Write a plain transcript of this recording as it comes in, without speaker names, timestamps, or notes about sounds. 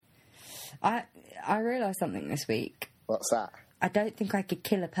I realised something this week. What's that? I don't think I could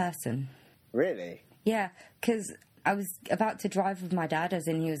kill a person. Really? Yeah, because I was about to drive with my dad, as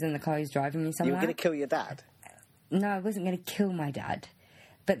in he was in the car, he was driving me somewhere. You were going to kill your dad? No, I wasn't going to kill my dad.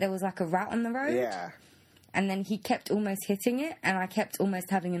 But there was like a rat on the road. Yeah. And then he kept almost hitting it, and I kept almost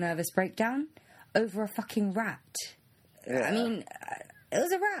having a nervous breakdown over a fucking rat. Yeah. I mean, it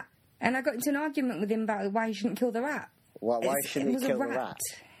was a rat. And I got into an argument with him about why he shouldn't kill the rat. Why shouldn't he kill the rat?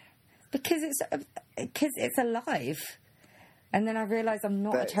 Because it's alive. And then I realised I'm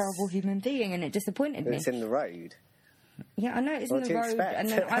not a terrible human being, and it disappointed me. It's in the road. Yeah, I know it's in the road. Expect? And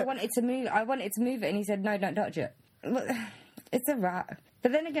then I wanted to move it, and he said, "No, don't touch it." Well, it's a rat.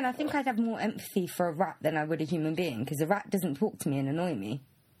 But then again, I think I'd have more empathy for a rat than I would a human being, because a rat doesn't talk to me and annoy me.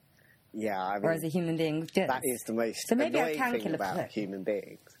 Yeah, I mean, whereas a human being does. That is the most so maybe annoying I can thing kill about human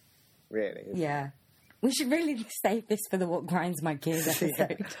beings. Really. Yeah. We should really save this for the What Grinds My Gears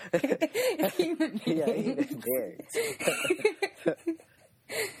episode. Human beings. Yeah, human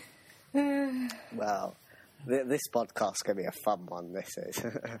beings. Well, this podcast's going to be a fun one, this is.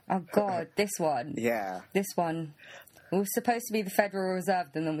 Oh, God, this one. Yeah. This one. It was supposed to be the Federal Reserve,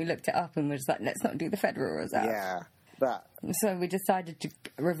 and then we looked it up and we were just like, let's not do the Federal Reserve. Yeah, but... So we decided to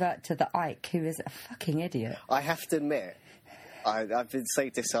revert to the Ike, who is a fucking idiot. I have to admit, I've been so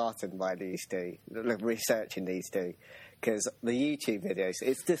disheartened by these two, researching these two, because the YouTube videos,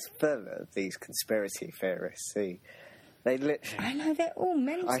 it's just full of these conspiracy theorists. See, they literally... I know, they're all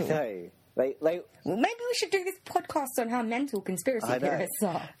mental. I know. Well, maybe we should do this podcast on how mental conspiracy theorists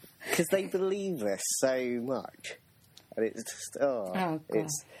are. Because they believe this so much. And it's just, God.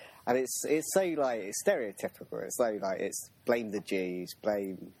 It's so, like, it's stereotypical. It's so, like, it's blame the Jews,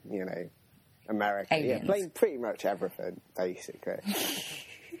 blame, America. Aliens. Yeah, blame pretty much everything, basically.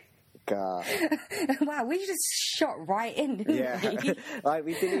 God. Wow, we just shot right in, didn't we? Like,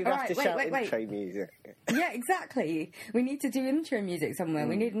 we didn't even have to shout intro wait. music. Yeah, exactly. We need to do intro music somewhere.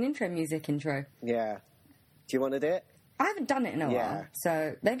 We need an intro music intro. Yeah. Do you want to do it? I haven't done it in a while,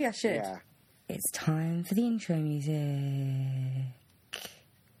 so maybe I should. Yeah. It's time for the intro music.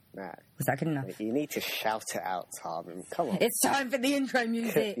 No. Was that good enough? You need to shout it out, Tom. Come on. It's time for the intro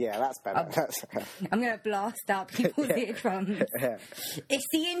music. Yeah, that's better. I'm going to blast out people's eardrums. Yeah. It's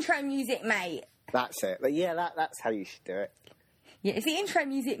the intro music, mate. That's it. But yeah, that's how you should do it. Yeah, it's the intro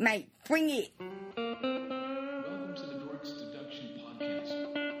music, mate. Bring it. Welcome to the Dorks Deduction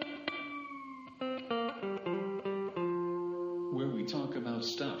Podcast, where we talk about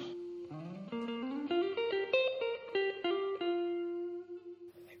stuff.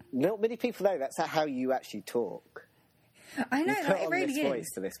 Not many people know that's how you actually talk. I know, you that put it on really this is. voice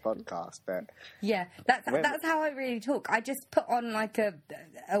to this podcast, but yeah, that's how I really talk. I just put on like a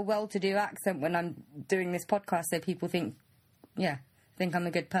well-to-do accent when I'm doing this podcast, so people think I'm a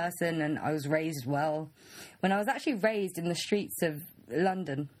good person and I was raised well. When I was actually raised in the streets of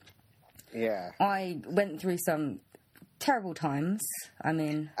London, I went through some terrible times. I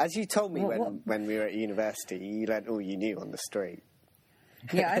mean, as you told me when we were at university, you learnt all you knew on the street.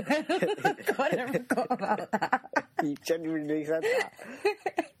 Yeah, I never forgot about that. You genuinely said that.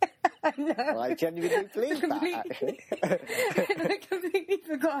 I know. Well, I genuinely believe that, actually. I completely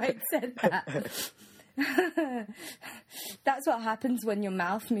forgot I'd said that. That's what happens when your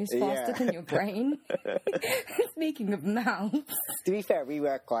mouth moves faster than your brain. Speaking of mouths. To be fair, we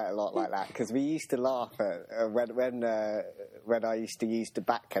were quite a lot like that, because we used to laugh at when I used to use the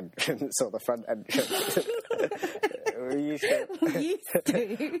back entrance or the front entrance. We used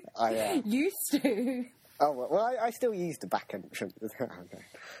to. Used to. Oh, well, I still use the back entrance.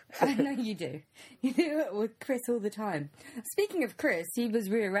 I know you do. You do it with Chris all the time. Speaking of Chris, he was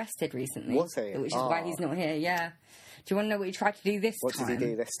rearrested recently. Was he? Which is why he's not here, yeah. Do you want to know what he tried to do this time? What did he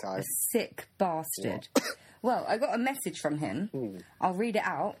do this time? A sick bastard. Well, I got a message from him. I'll read it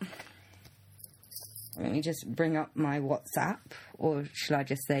out. Let me just bring up my WhatsApp, or should I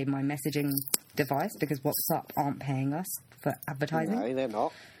just say my messaging device, because WhatsApp aren't paying us for advertising. No, they're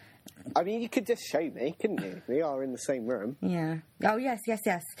not. I mean, you could just show me, couldn't you? We are in the same room. Yeah. Oh, yes.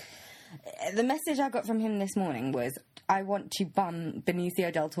 The message I got from him this morning was, I want to bum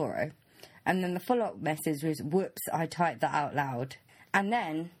Benicio del Toro. And then the follow-up message was, whoops, I typed that out loud. And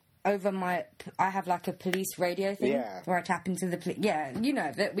then, I have like a police radio thing where I tap into the police. Yeah, you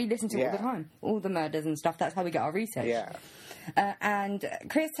know, that we listen to it all the time. All the murders and stuff, that's how we get our research. Yeah. And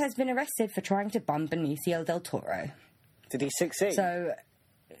Chris has been arrested for trying to bum Benicio del Toro. Did he succeed? So...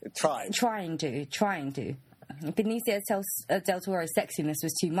 Trying to. Benicio del Toro's sexiness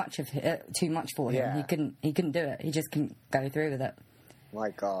was too much for him. Yeah. He couldn't do it. He just couldn't go through with it. My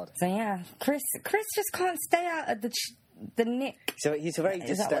God. So yeah, Chris just can't stay out of the Nick. So he's a very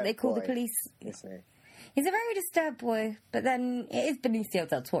disturbed Is that what they call boy, the police? isn't he? He's a very disturbed boy, but then it is Benicio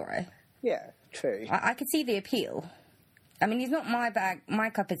del Toro. Yeah, true. I could see the appeal. I mean, he's not my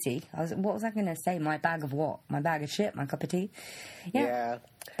cup of tea. What was I going to say? My bag of what? My bag of shit? My cup of tea? Yeah.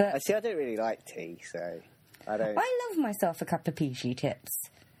 But See, I don't really like tea, so I don't... I love myself a cup of PG tips.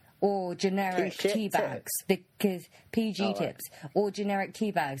 Or generic tea bags, because PG tips. Or generic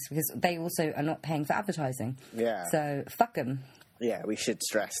tea bags, because they also are not paying for advertising. Yeah. So, fuck them. Yeah, we should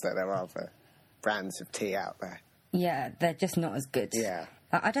stress that there are other brands of tea out there. Yeah, they're just not as good. Yeah.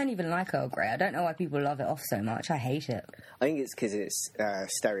 I don't even like Earl Grey. I don't know why people love it off so much. I hate it. I think it's because it's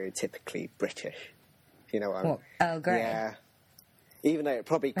stereotypically British. You know what I mean? What, Earl Grey? Yeah. Even though it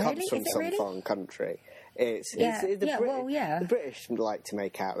probably comes Really? from Is it some really? foreign country. Yeah. The British like to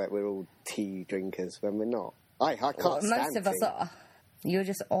make out that we're all tea drinkers when we're not. I can't stand Most of us tea. are. You're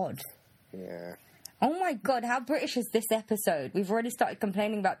just odd. Yeah. Oh my god, how British is this episode? We've already started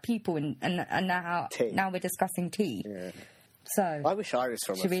complaining about people and now we're discussing tea. Yeah. So I wish I was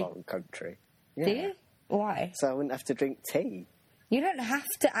from a Should we- foreign country. do you? Why? So I wouldn't have to drink tea. You don't have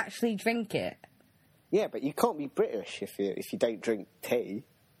to actually drink it. Yeah, but you can't be British if you don't drink tea,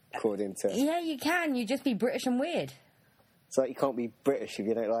 according to... Yeah, you can. You just be British and weird. It's like you can't be British if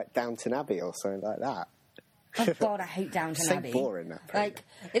you don't like Downton Abbey or something like that. Oh god, I hate Downton So Abbey. boring, that program. Like,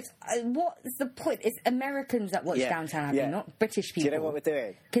 it's what's the point? It's Americans that watch Downton Abbey, not British people. Do you know what we're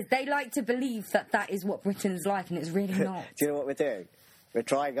doing? Because they like to believe that is what Britain's like, and it's really not. Do you know what we're doing? We're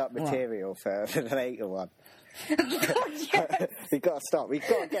drying up material for the later one. God, yes. We've got to stop. We've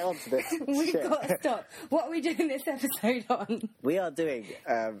got to get onto this. We've shit. got to stop. What are we doing this episode on? We are doing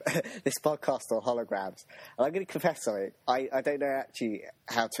this podcast on holograms. And I'm going to confess something. I don't know actually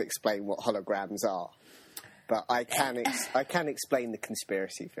how to explain what holograms are. But I can explain the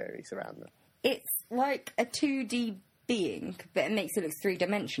conspiracy theories around them. It's like a 2D being, but it makes it look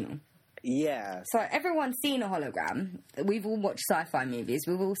three-dimensional. Yeah. So everyone's seen a hologram. We've all watched sci-fi movies.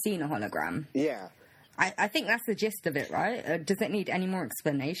 We've all seen a hologram. Yeah. I think that's the gist of it, right? Does it need any more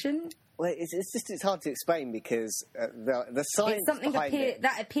explanation? Well, it's hard to explain because the science It's something behind it,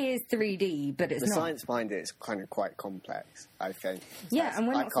 that appears 3D, but it's the not. science behind it is kind of quite complex, I think. Yeah, and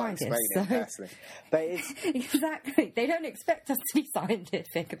we're not I can't scientists, explain it so- personally. But it's... Exactly. They don't expect us to be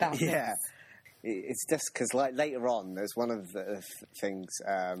scientific about this. Yeah. It's just because, like, later on, there's one of the things,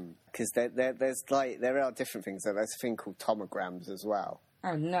 because there are different things. There's a thing called tomograms as well. I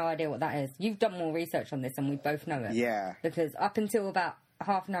have no idea what that is. You've done more research on this and we both know it. Yeah. Because up until about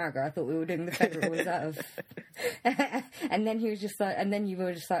half an hour ago, I thought we were doing the Federal Reserve. And then he was just like, and then you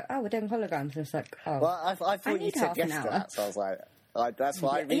were just like, oh, we're doing holograms. And it's like, oh. Well, I thought you need said half an yes to hour. that, so I was like, that's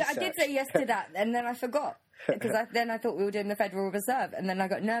why I researched. Yeah, I did say yes to that, and then I forgot. Because then I thought we were doing the Federal Reserve, and then I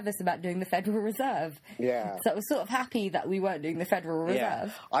got nervous about doing the Federal Reserve. Yeah. So I was sort of happy that we weren't doing the Federal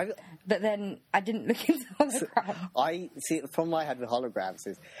Reserve. Yeah. But then I didn't look into holograms. I see. The problem I had with holograms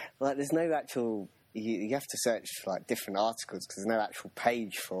is, like, there's no actual. You have to search for, like, different articles because there's no actual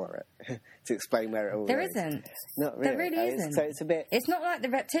page for it to explain where it all There is. isn't. Not really. There really isn't. So it's a bit. It's not like the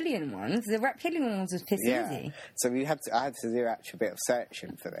reptilian ones. The reptilian ones was piss easy. So I had to do actually a bit of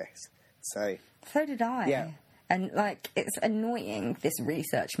searching for this. So did I. Yeah. And, like, it's annoying, this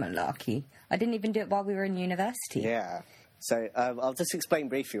research malarkey. I didn't even do it while we were in university. yeah. So I'll just explain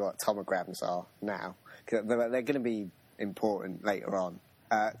briefly what tomograms are now. 'Cause they're going to be important later on.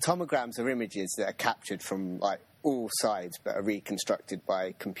 Tomograms are images that are captured from, like, all sides but are reconstructed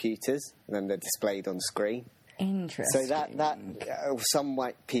by computers and then they're displayed on screen. Interesting. So that some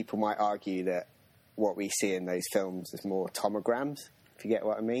people might argue that what we see in those films is more tomograms, if you get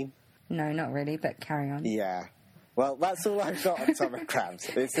what I mean. No, not really, but carry on. Yeah. Well, that's all I've got on tomograms.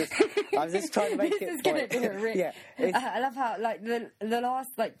 I'm just trying to make This it... is going to do it really... Yeah. I love how, like, the last,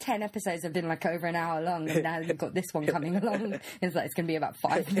 like, 10 episodes have been, like, over an hour long, and now you've got this one coming along. It's like, it's going to be about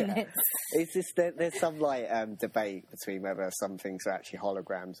 5 minutes. It's just there's some, like, debate between whether some things are actually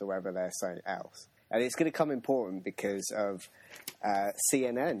holograms or whether they're something else. And it's going to come important because of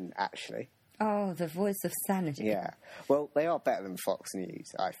CNN, actually. Oh, the voice of sanity. Yeah. Well, they are better than Fox News,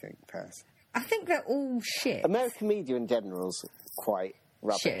 I think, personally. I think they're all shit. American media in general is quite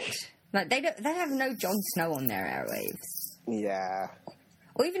rubbish. Shit. Like, they have no Jon Snow on their airwaves. Yeah.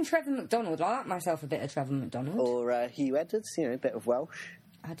 Or even Trevor McDonald. I like myself a bit of Trevor McDonald. Or Hugh Edwards, a bit of Welsh.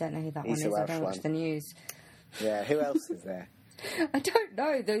 I don't know who that He's one is. a I Welsh don't watch one. the news. Yeah, who else is there? I don't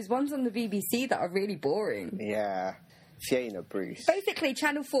know. Those ones on the BBC that are really boring. Yeah. Fiona Bruce. Basically,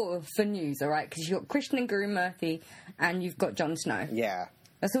 Channel 4 for news, all right? Because you've got Christian and Guru Murphy and you've got Jon Snow. Yeah.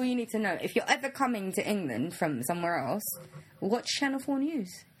 That's all you need to know. If you're ever coming to England from somewhere else, watch Channel 4 News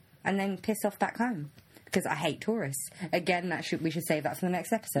and then piss off back home. because I hate tourists. Again, we should save that for the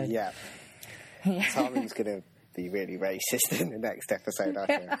next episode. Yeah. Yeah. Simon's going to be really racist in the next episode, I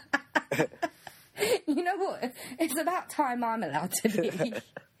think. You know what? It's about time I'm allowed to be.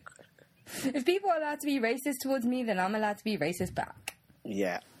 If people are allowed to be racist towards me, then I'm allowed to be racist back.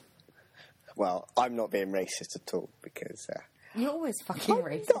 Yeah. Well, I'm not being racist at all because... You're always fucking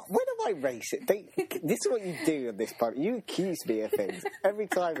racist. When am I racist? This is what you do on this podcast. You accuse me of things every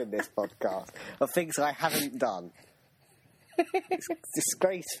time in this podcast, of things I haven't done. It's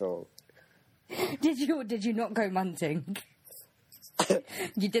disgraceful. Did you not go munting?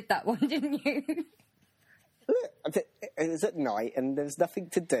 You did that one, didn't you? Look, it was at night and there was nothing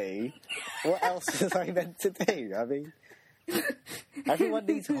to do. What else was I meant to do? I mean, everyone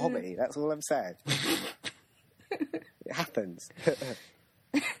needs a hobby. That's all I'm saying. It happens.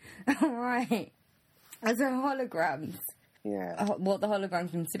 All right. So holograms. Yeah. What, the hologram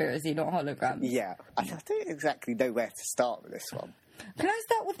conspiracy, not holograms? Yeah. I don't exactly know where to start with this one. Can I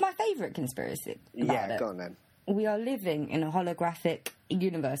start with my favourite conspiracy? Yeah, go on then. We are living in a holographic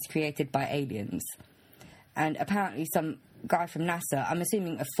universe created by aliens. And apparently some guy from NASA, I'm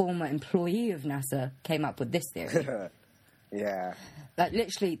assuming a former employee of NASA, came up with this theory. Yeah. Like,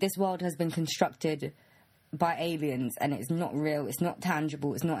 literally, this world has been constructed by aliens and it's not real, it's not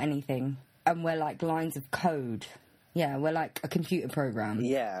tangible, it's not anything. And we're like lines of code. Yeah, we're like a computer program.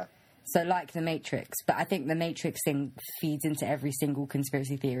 Yeah. So like the Matrix, but I think the Matrix thing feeds into every single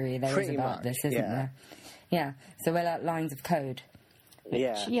conspiracy theory there is about this, isn't there? Yeah, so we're like lines of code.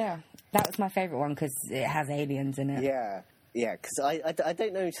 Which, yeah, that was my favourite one because it has aliens in it. Yeah, yeah, because I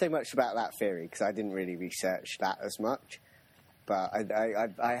don't know so much about that theory because I didn't really research that as much. But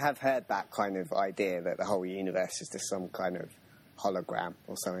I have heard that kind of idea that the whole universe is just some kind of hologram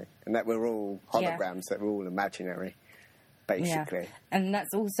or something, and that we're all holograms, that we're all imaginary, basically. Yeah. And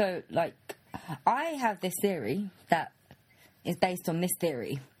that's also, like, I have this theory that is based on this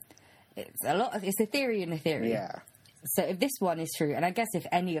theory. It's a theory in a theory. Yeah. So if this one is true, and I guess if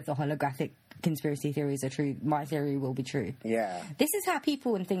any of the holographic conspiracy theories are true, my theory will be true. Yeah. This is how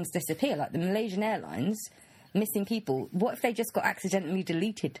people and things disappear, like the Malaysian Airlines, missing people. What if they just got accidentally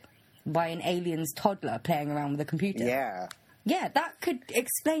deleted by an alien's toddler playing around with a computer? Yeah. Yeah, that could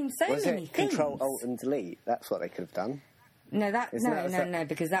explain so many things. Control, Alt, and Delete? That's what they could have done. No, no,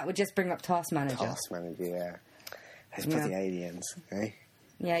 because that would just bring up Task Manager. Task Manager, yeah. Those bloody aliens, eh?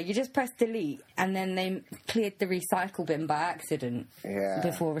 Yeah, you just press delete, and then they cleared the recycle bin by accident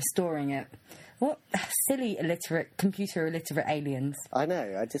before restoring it. What silly computer illiterate aliens. I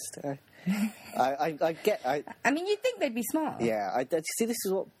know, I just... I get... I mean, you'd think they'd be smart. Yeah, see, this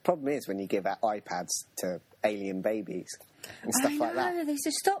is what the problem is when you give out iPads to alien babies and stuff like that. They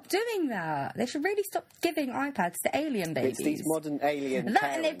should stop doing that. They should really stop giving iPads to alien babies. It's these modern alien parents.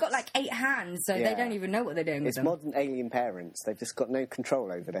 And they've got like 8 hands, so they don't even know what they're doing with them. It's modern alien parents. They've just got no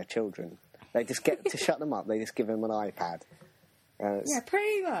control over their children. They just get to shut them up. They just give them an iPad. Yeah,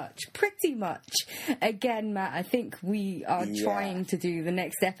 pretty much. Again, Matt, I think we are trying to do the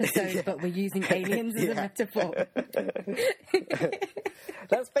next episode, but we're using aliens as a metaphor.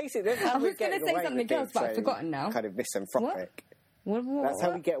 That's basically... I was going to say something else, but I've forgotten now. Kind of misanthropic. What? That's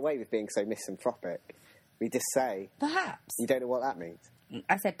how we get away with being so misanthropic. We just say... Perhaps. You don't know what that means?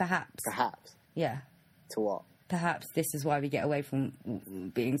 I said perhaps. Perhaps? Yeah. To what? Perhaps this is why we get away from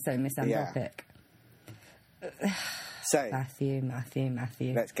being so misanthropic. Yeah. So... Matthew.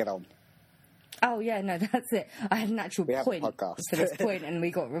 Let's get on. Oh, yeah, no, that's it. I had an actual point for this point, and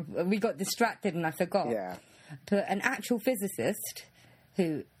we got distracted and I forgot. Yeah. But an actual physicist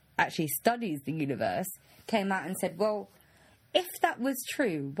who actually studies the universe came out and said, well, if that was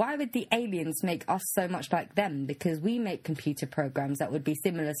true, why would the aliens make us so much like them? Because we make computer programs that would be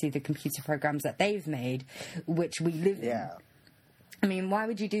similar to the computer programs that they've made, which we live in. Yeah. I mean, why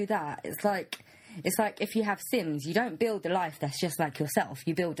would you do that? It's like if you have Sims, you don't build a life that's just like yourself.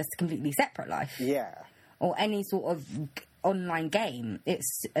 You build a completely separate life. Yeah. Or any sort of online game.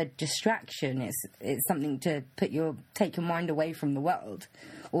 It's a distraction. It's something to take your mind away from the world,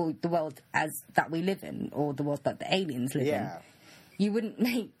 or the world as that we live in, or the world that the aliens live in. You wouldn't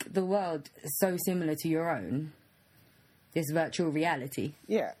make the world so similar to your own, this virtual reality.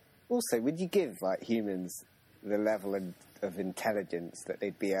 Yeah. Also, would you give like humans the level of intelligence that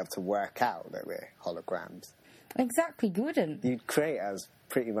they'd be able to work out that we're holograms? Exactly, you wouldn't. You'd create us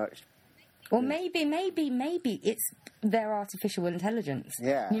pretty much. Or maybe it's their artificial intelligence.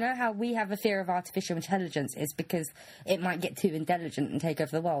 Yeah. You know how we have a fear of artificial intelligence is because it might get too intelligent and take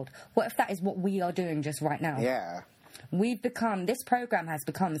over the world. What if that is what we are doing just right now? Yeah. This program has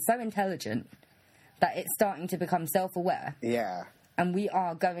become so intelligent that it's starting to become self-aware. Yeah. And we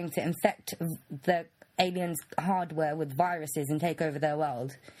are going to infect the aliens hardware with viruses and take over their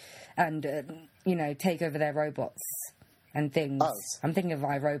world and, take over their robots and things. Us. I'm thinking of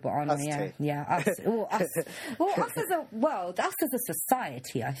iRobot, aren't I? Us Yeah. too. Yeah, us. Well, us. Well, us as a world, us as a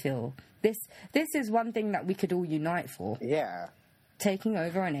society, I feel. This is one thing that we could all unite for. Yeah. Taking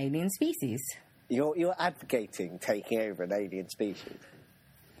over an alien species. You're advocating taking over an alien species.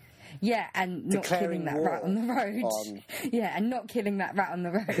 Yeah, and not Declaring killing that war rat on the road. on- Yeah, and not killing that rat on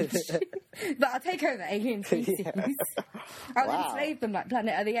the road. But I'll take over alien species. I'll Wow. enslave them like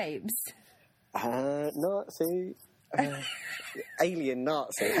Planet of the Apes. Nazi. Alien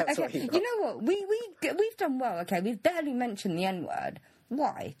Nazi. That's what Okay, you know what? We've done well. Okay, we've barely mentioned the N-word.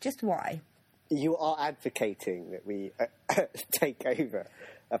 Why? Just why? You are advocating that we take over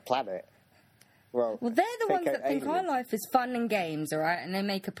a planet. Well, Well, they're the take ones out that think our aliens. life is fun and games, all right? And they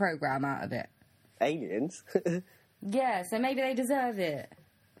make a program out of it. Aliens? Yeah, so maybe they deserve it.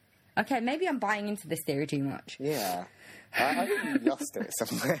 Okay, maybe I'm buying into this theory too much. Yeah. I think you lost it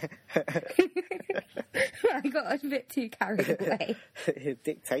somewhere. I got a bit too carried away. You're a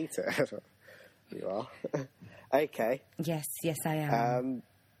dictator. You are. Okay. Yes, I am.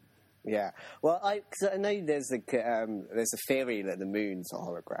 Yeah. Well, cause I know there's a theory that the moon's a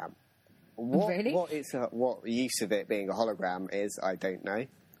hologram. Really? What use of it being a hologram is, I don't know.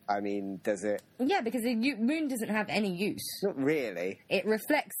 I mean, does it? Yeah, because the moon doesn't have any use. Not really. It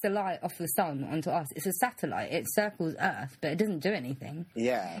reflects the light off the sun onto us. It's a satellite. It circles Earth, but it doesn't do anything.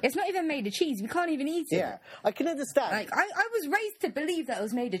 Yeah. It's not even made of cheese. We can't even eat it. Yeah. I can understand. Like, I was raised to believe that it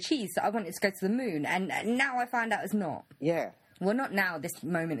was made of cheese, so I wanted to go to the moon, and now I find out it's not. Yeah. Well, not now, this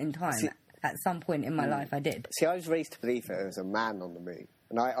moment in time. At some point in my life, I did. See, I was raised to believe that there was a man on the moon,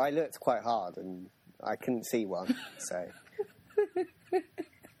 and I looked quite hard, and I couldn't see one. So.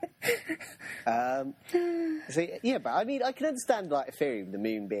 So yeah, but I mean, I can understand like a theory of the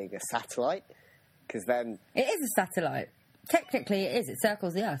moon being a satellite, because then It is a satellite. Technically, it is. It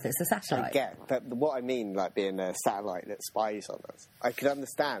circles the Earth. It's a I satellite. get. But what I mean, like being a satellite that spies on us, I could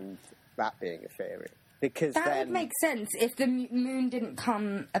understand that being a theory, because That then would make sense if the moon didn't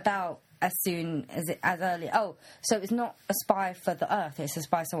come about as soon as early. Oh, so it's not a spy for the Earth. It's a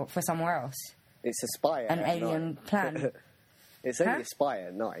spy for somewhere else. it's a spy. An at alien night. plan. It's only Huh? a spy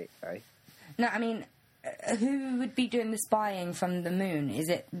at night, though. No, I mean, who would be doing the spying from the moon? Is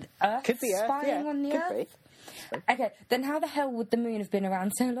it Earth Could be Earth. spying Yeah, on the could Earth? be. Okay, then how the hell would the moon have been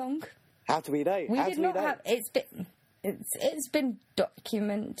around so long? How do we know? We How did do we not know? have. It's been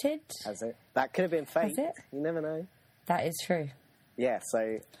documented. Has it? That could have been fake. Has it? You never know. That is true. Yeah.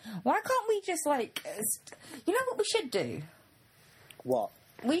 So Why can't we just you know what we should do? what?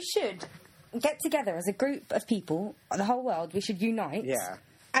 We should get together as a group of people, the whole world. We should unite. Yeah.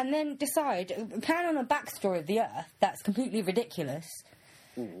 And then plan on a backstory of the Earth that's completely ridiculous,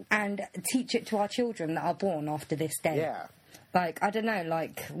 and teach it to our children that are born after this day. Yeah. Like, I don't know,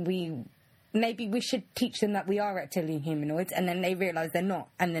 maybe we should teach them that we are reptilian humanoids, and then they realise they're not,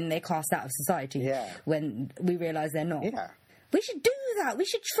 and then they're cast out of society Yeah. when we realise they're not. Yeah. We should do that. We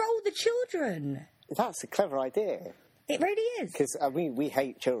should troll the children. That's a clever idea. It really is. Because I mean, we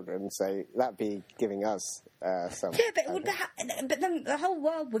hate children, so that'd be giving us some. Yeah, but, but then the whole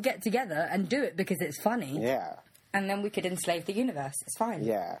world would get together and do it because it's funny. Yeah. And then we could enslave the universe. It's fine.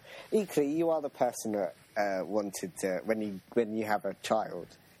 Yeah. Equally, you are the person that wanted to, when you have a child,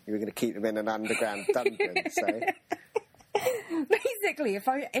 you were going to keep them in an underground dungeon. So Basically, if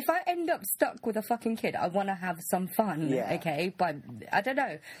I end up stuck with a fucking kid, I want to have some fun. Yeah. Okay, but I don't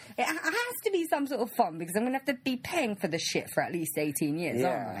know. It has to be some sort of fun because I'm going to have to be paying for this shit for at least 18 years,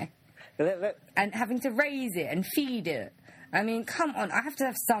 aren't I? And having to raise it and feed it. I mean, come on, I have to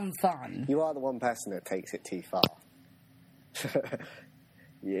have some fun. You are the one person that takes it too far.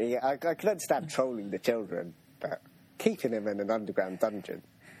 Yeah, I can understand trolling the children, but keeping them in an underground dungeon,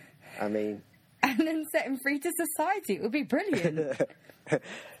 I mean... And then set him free to society. It would be brilliant.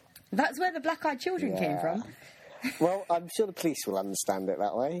 That's where the black-eyed children came Yeah. from. Well, I'm sure the police will understand it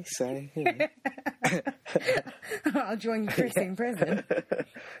that way, so... You know. I'll join Chris in prison.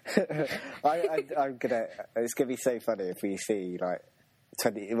 I'm gonna... It's gonna be so funny if we see,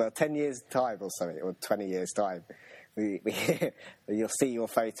 10 years' time or something, or 20 years' time, you'll see your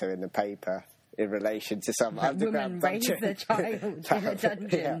photo in the paper in relation to some underground Woman dungeon. raised a child in a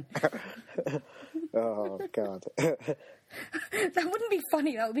dungeon. Yeah. Oh, God. That wouldn't be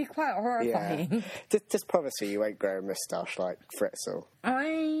funny. That would be quite horrifying. Just promise me you won't grow a moustache like Fritzl.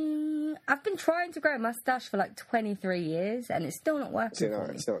 I've been trying to grow a mustache for 23 years, and it's still not working. So, for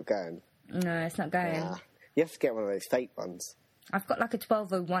me. it's not going. No, it's not going. Nah. You have to get one of those fake ones. I've got a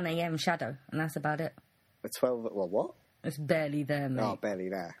 12:01 a.m. shadow, and that's about it. A 12... Well, what? It's barely there, mate. Oh, barely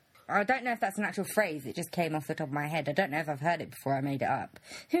there. I don't know if that's an actual phrase. It just came off the top of my head. I don't know if I've heard it before. I made it up.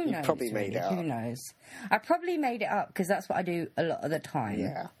 Who knows? Probably made it up. Who knows? I probably made it up because that's what I do a lot of the time.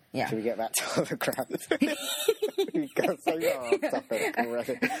 Yeah. Yeah. Should we get back to holograms? You've got so much topic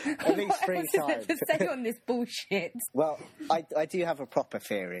already. At least 3 times. To say on this bullshit. Well, I do have a proper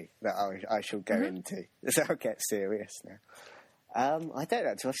theory that I shall go into. So I'll get serious now. I don't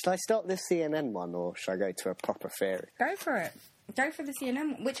know. Should I start with the CNN one or should I go to a proper theory? Go for it. Go for the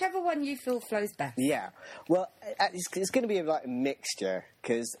CNN. Whichever one you feel flows best. Yeah. Well, it's going to be like a mixture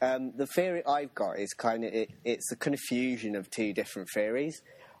because the theory I've got is kind of it's a kind of fusion of 2 different theories.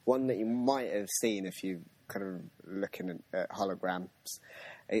 One that you might have seen if you kind of looking at holograms.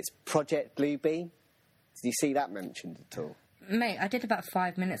 It's Project Bluebeam. Did you see that mentioned at all? Mate, I did about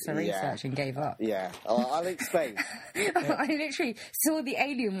 5 minutes of research and gave up. Yeah, I'll explain. I literally saw the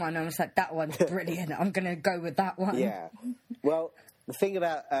alien one and I was like, that one's brilliant. I'm going to go with that one. Yeah. Well, the thing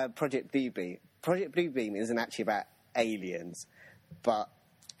about Project Bluebeam isn't actually about aliens, but...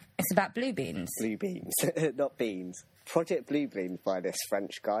 It's about blue beans. Blue beams, not beans. Project Bluebeam by this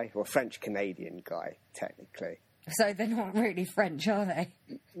French guy, or French-Canadian guy, technically. So they're not really French, are they?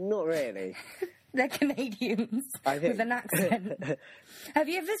 Not really. They're Canadians with an accent. Have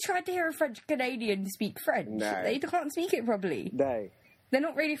you ever tried to hear a French Canadian speak French? No. They can't speak it properly. No. They're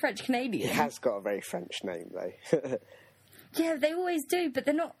not really French Canadian. He has got a very French name, though. Yeah, they always do, but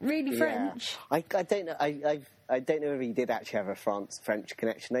they're not really French. I don't know. I don't know if he did actually have a French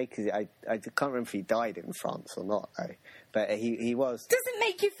connection, though, because I can't remember if he died in France or not, though. But he was. Doesn't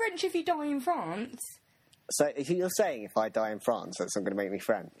make you French if you die in France. So if you're saying if I die in France, that's not going to make me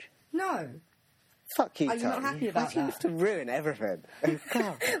French? No. Fuck you, Are you not happy about Why do you have to ruin everything? Oh,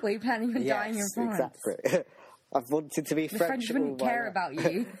 God. Were you planning on dying in France? Exactly. I've wanted to be The French. French wouldn't care about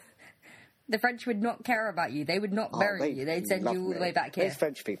you. The French would not care about you. They would not bury you. They'd send you all the way back here. Those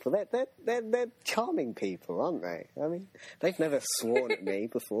French people, they're charming people, aren't they? I mean, they've never sworn at me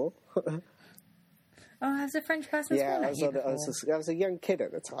before. Oh, has a French person sworn at you before? I was a young kid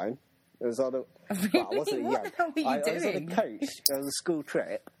at the time. I was on a... Really? Well, I wasn't What young. the hell were you I was on a doing? coach on a school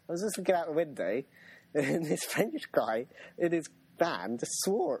trip. I was just looking out the window, and this French guy in his van just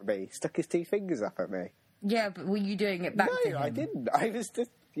swore at me, stuck his 2 fingers up at me. Yeah, but were you doing it back to him? No, I didn't. I was just,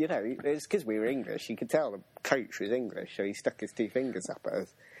 it's because we were English. You could tell the coach was English, so he stuck his 2 fingers up at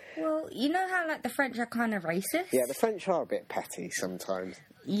us. Well, you know how, like, the French are kind of racist? Yeah, the French are a bit petty sometimes.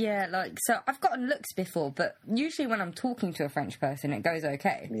 Yeah, like, so I've gotten looks before, but usually when I'm talking to a French person, it goes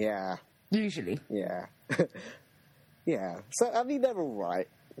okay. Yeah. Usually. Yeah. Yeah. So, I mean, they're all right.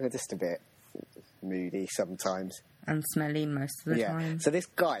 They're just a bit moody sometimes. And smelly most of the Yeah. time. So this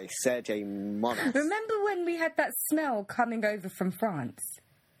guy, Sergei Monos... Remember when we had that smell coming over from France?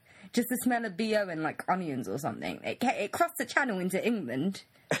 Just the smell of BO and, like, onions or something. It crossed the channel into England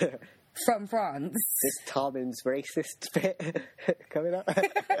from France. This Tarmin's racist bit coming up.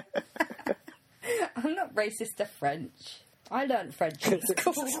 I'm not racist to French. I learned French in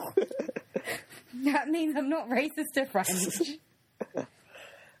school. That means I'm not racist to French.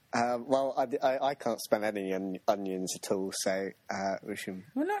 Well, I can't smell any onions at all, so we should...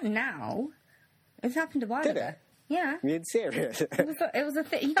 Well, not now. It's happened a while Did ago. it? Yeah. Are you being serious? It was a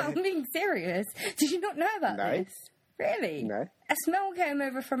thing. Yeah, I'm being serious. Did you not know about No. this? Really? No. A smell came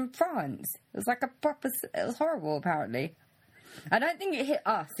over from France. It was like a proper... It was horrible, apparently. I don't think it hit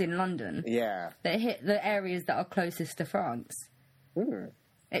us in London. Yeah. It hit the areas that are closest to France. Hmm.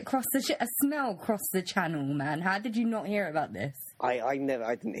 It crossed the... A smell crossed the channel, man. How did you not hear about this? I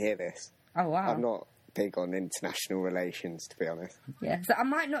didn't hear this. Oh, wow. I'm not big on international relations, to be honest. Yeah, so I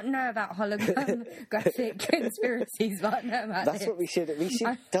might not know about holographic conspiracies, but I know about That's this. what we should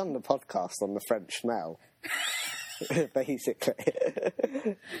have done the podcast on the French smell. Basically.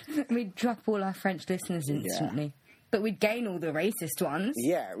 We'd drop all our French listeners instantly. But we'd gain all the racist ones.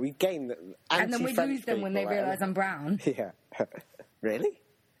 Yeah, we gain the And then we'd lose them when they realise I'm brown. Yeah. Really?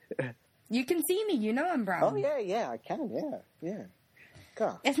 You can see me, you know I'm brown. Oh, yeah, I can, yeah.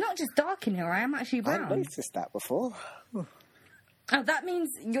 God. It's not just dark in here, I am actually I brown. haven't noticed that before. Oh, that means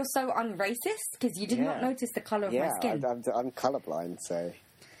you're so unracist? Because you did not notice the colour of my skin. I'm colourblind, so...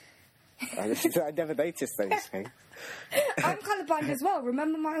 I never noticed those things. I'm colourblind as well.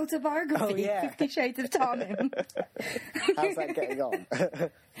 Remember my autobiography, Oh, yeah. 50 Shades of Tarmin? How's that getting on?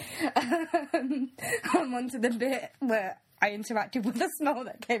 I'm onto the bit where I interacted with the smell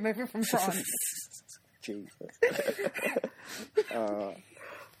that came over from France. Jesus.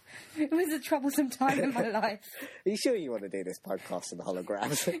 It was a troublesome time in my life. Are you sure you want to do this podcast in the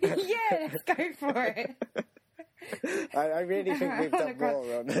holograms? Yeah, let's go for it. I really think we've done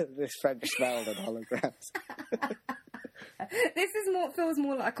more on this French smell than holograms. This is feels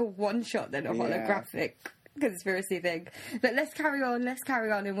more like a one-shot than a holographic conspiracy thing. But let's carry on,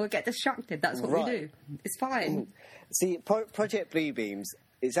 and we'll get distracted. That's what we do. It's fine. See, Project Bluebeams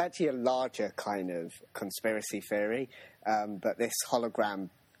is actually a larger kind of conspiracy theory, but this hologram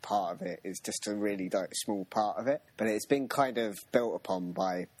part of it is just a really small part of it. But it's been kind of built upon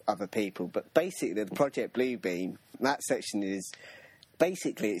by other people. But basically, the Project Bluebeam, that section is...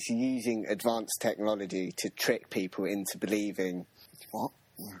 Basically, it's using advanced technology to trick people into believing... What?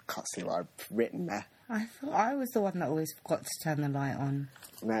 I can't see what I've written there. I thought I was the one that always forgot to turn the light on.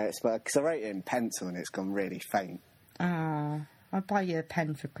 No, it's because I wrote it in pencil and it's gone really faint. Oh, I'll buy you a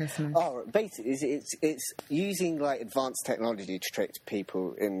pen for Christmas. Oh, basically, it's using like advanced technology to trick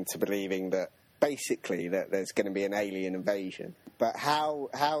people into believing that basically that there's going to be an alien invasion. But how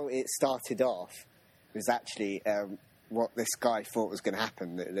it started off was actually what this guy thought was going to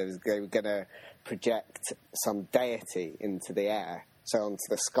happen. That they were going to project some deity into the air. So onto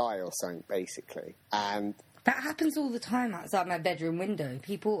the sky or something, basically. And that happens all the time outside my bedroom window.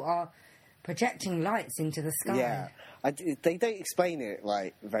 People are projecting lights into the sky. Yeah. They don't explain it,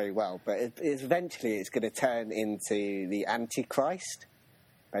 like, very well, but eventually it's going to turn into the Antichrist,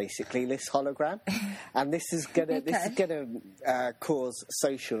 basically, this hologram. And this is going to cause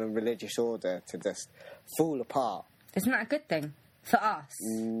social and religious order to just fall apart. Isn't that a good thing? For us?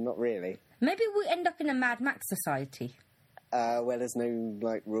 Not really. Maybe we'll end up in a Mad Max society. Where there's no,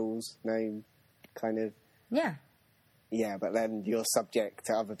 like, rules, no kind of... Yeah. Yeah, but then you're subject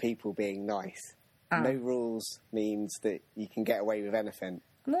to other people being nice. No rules means that you can get away with anything.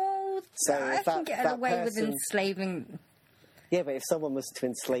 Well, so I can get away with enslaving... Yeah, but if someone was to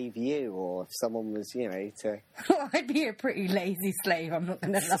enslave you, or if someone was, to... Well, I'd be a pretty lazy slave, I'm not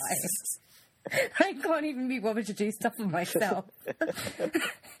going to lie. I can't even be bothered to do stuff for myself.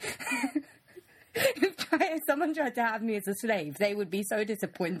 If someone tried to have me as a slave, they would be so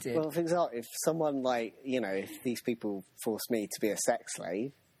disappointed. Well, things are, if someone, like, if these people forced me to be a sex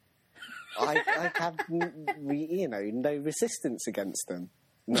slave, I'd have, no resistance against them.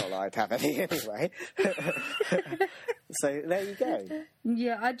 Not that I'd have any anyway. So, there you go.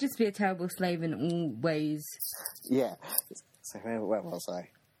 Yeah, I'd just be a terrible slave in all ways. Yeah. So, where was I?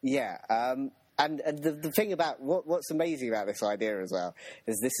 Yeah, And the thing about what's amazing about this idea as well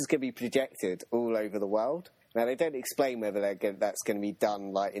is this is going to be projected all over the world. Now, they don't explain whether that's going to be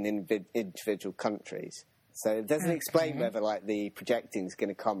done like in individual countries. So it doesn't explain whether like the projecting is going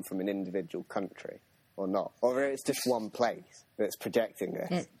to come from an individual country or not, or it's just one place that's projecting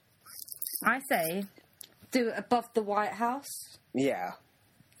this. I say, do it above the White House. Yeah.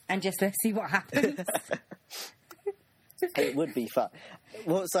 And just let's see what happens. It would be fun.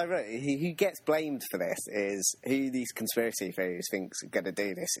 What's ironic, who gets blamed for this is who these conspiracy theories thinks are going to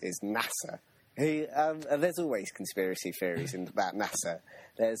do this is NASA. There's always conspiracy theories about NASA.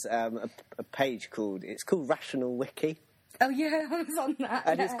 There's a page called Rational Wiki. Oh yeah, I was on that.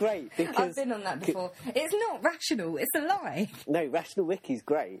 And it's great because... I've been on that before. It's not rational, it's a lie. No, Rational Wiki's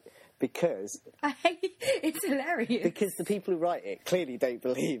great because... It's hilarious. Because the people who write it clearly don't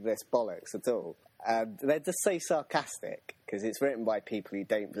believe this bollocks at all. They're just so sarcastic because it's written by people who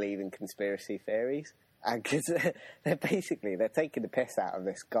don't believe in conspiracy theories. And because they're taking the piss out of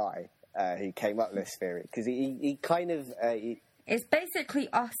this guy who came up with this theory. Because he kind of... it's basically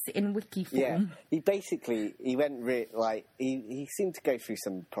us in wiki form. Yeah, he went he seemed to go through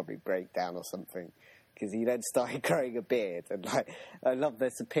some probably breakdown or something because he then started growing a beard and I love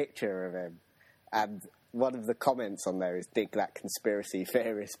there's a picture of him and one of the comments on there is dig that conspiracy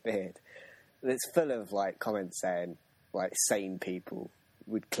theorist beard. It's full of like comments saying like sane people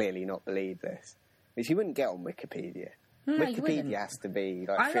would clearly not believe this, which you wouldn't get on Wikipedia. No, Wikipedia has to be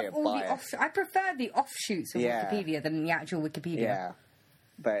like free of bias. I prefer the offshoots of Wikipedia than the actual Wikipedia. Yeah,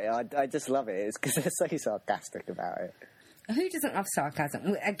 but I just love it. It's because they're so sarcastic about it. Who doesn't love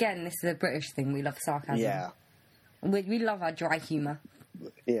sarcasm? Again, this is a British thing. We love sarcasm. Yeah, we love our dry humour.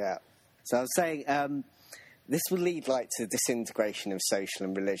 Yeah. So I was saying this will lead to disintegration of social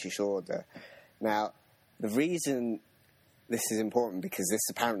and religious order. Now, the reason this is important because this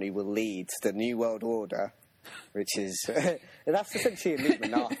apparently will lead to the New World Order, which is... that's essentially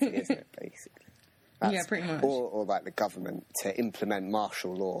Illuminati, isn't it, basically? Yeah, pretty much. Or like the government to implement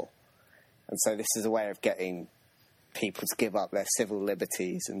martial law. And so this is a way of getting people to give up their civil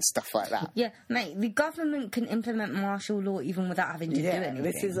liberties and stuff like that. Yeah, mate, the government can implement martial law even without having to do anything.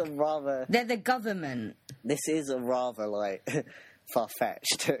 This is a rather... They're the government. This is a rather,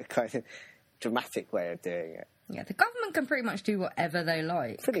 far-fetched kind of dramatic way of doing it. Yeah, the government can pretty much do whatever they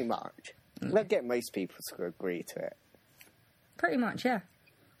like. Pretty much. They'll get most people to agree to it. Pretty much, yeah.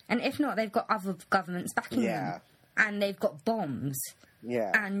 And if not, they've got other governments backing them. and they've got bombs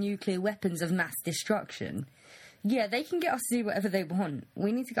and nuclear weapons of mass destruction. Yeah, they can get us to do whatever they want.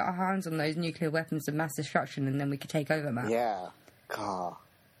 We need to get our hands on those nuclear weapons of mass destruction, and then we could take over, man. Yeah. God,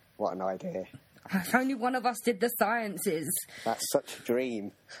 what an idea. If only one of us did the sciences. That's such a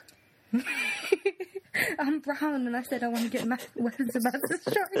dream. I'm brown, and I said I want to get weapons of mass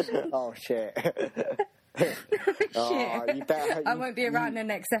destruction. Oh, shit. Oh, shit. You better hope I won't be around the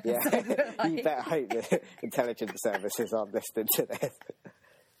next episode. Yeah. You better hope the intelligence services aren't listening to this.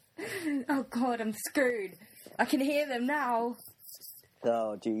 Oh, God, I'm screwed. I can hear them now.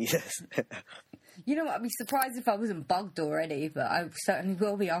 Oh, Jesus. You know what? I'd be surprised if I wasn't bugged already, but I certainly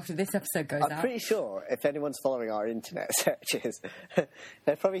will be after this episode goes out. I'm pretty sure if anyone's following our internet searches,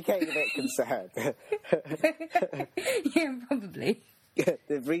 they're probably getting a bit concerned. Yeah, probably.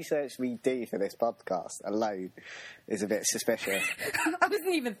 The research we do for this podcast alone is a bit suspicious. I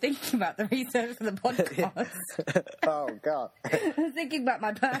wasn't even thinking about the research for the podcast. Oh, God. I was thinking about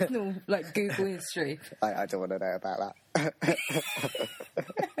my personal, Google history. I don't want to know about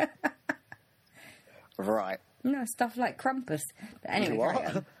that. Right. No, stuff like Krampus. But anyway,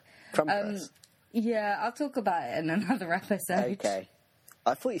 What? Crumpets? Yeah, I'll talk about it in another episode. Okay.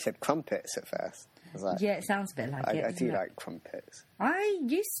 I thought you said crumpets at first. I was like, Yeah, it sounds a bit like it. I do doesn't it? like crumpets. I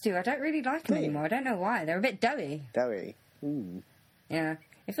used to. I don't really like them Do you? anymore. I don't know why. They're a bit doughy. Doughy. Yeah.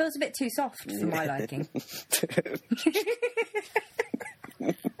 It feels a bit too soft for my liking.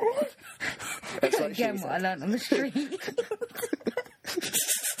 That's what she Again, what I said. learnt on the street.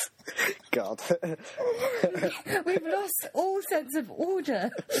 God. We've lost all sense of order.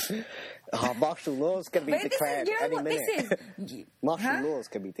 Oh, martial law's going to be But declared you know any what minute. this is? Martial Huh? laws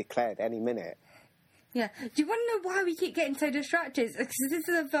can be declared any minute. Yeah. Do you want to know why we keep getting so distracted? Because this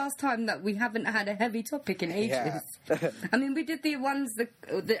is the first time that we haven't had a heavy topic in ages. Yeah. I mean, we did the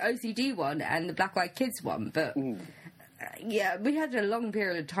OCD one and the Black Eyed Kids one, but yeah, we had a long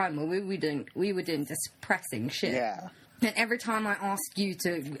period of time where we were doing just pressing shit. Yeah. And every time I ask you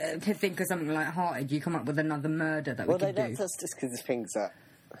to think of something light-hearted, you come up with another murder that Well, we could do. that's just because of things that...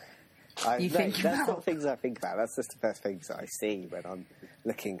 Think that's about. not things I think about. That's just the first things that I see when I'm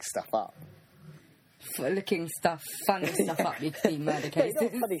looking stuff up. For looking stuff, funny stuff up, you see murder cases.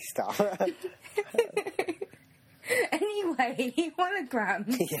 It's not funny stuff. Anyway,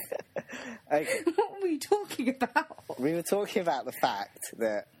 holograms. Okay. What were we talking about? We were talking about the fact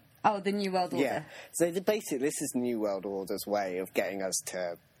that... Oh, the New World Order. Yeah. So basically, this is New World Order's way of getting us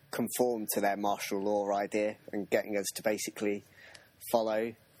to conform to their martial law idea and getting us to basically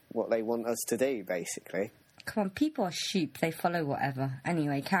follow what they want us to do, basically. Come on, people are sheep. They follow whatever.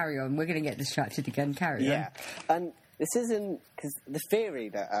 Anyway, carry on. We're going to get distracted again. Carry on. Yeah. And this isn't... Because the theory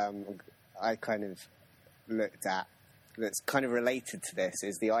that I kind of looked at that's kind of related to this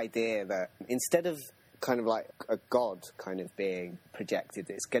is the idea that instead of kind of like a god kind of being projected,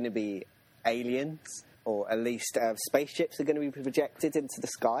 it's going to be aliens, or at least spaceships are going to be projected into the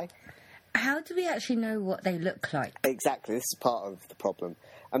sky. How do we actually know what they look like? Exactly, this is part of the problem.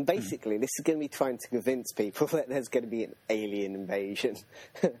 And basically, this is going to be trying to convince people that there's going to be an alien invasion.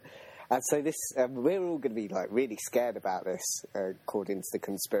 And so this, we're all going to be really scared about this, according to the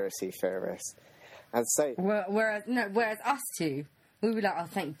conspiracy theorists. And so, Whereas us two, we were like, oh,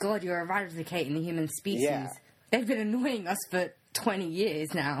 thank God you're eradicating the human species. Yeah. They've been annoying us for 20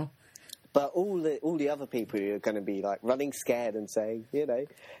 years now. but all the other people who are going to be running scared and saying,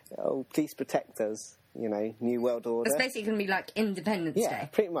 oh, please protect us. New World Order. It's basically going to be like Independence Yeah, Day.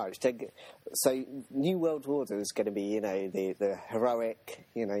 pretty much. So, New World Order is going to be, the heroic,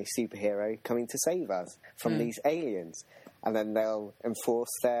 superhero coming to save us from these aliens, and then they'll enforce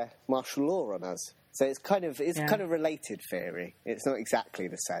their martial law on us. So it's kind of related theory. It's not exactly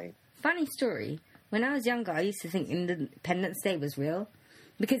the same. Funny story. When I was younger, I used to think Independence Day was real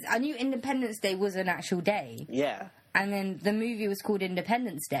because I knew Independence Day was an actual day. Yeah. And then the movie was called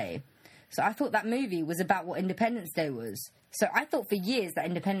Independence Day. So I thought that movie was about what Independence Day was. So I thought for years that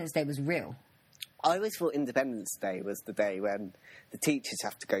Independence Day was real. I always thought Independence Day was the day when the teachers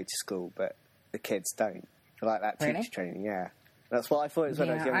have to go to school, but the kids don't. Like that Really? teacher training, yeah. That's what I thought it was when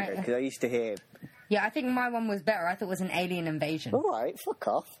I was Yeah, younger, because I used to hear, Yeah, I think my one was better. I thought it was an alien invasion. all right, fuck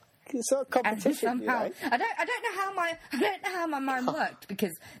off. It's not a And competition, somehow, I don't know how my mind worked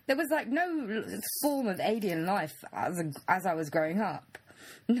because there was no form of alien life as I was growing up.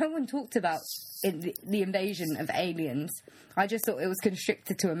 No one talked about the invasion of aliens. I just thought it was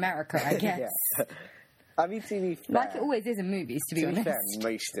constricted to America, I guess. Yeah. I mean, to be fair, Like it always is in movies, to be honest. fair,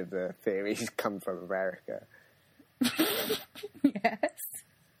 most of the theories come from America. Yes.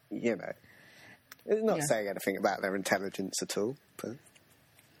 It's not Yeah. saying anything about their intelligence at all, but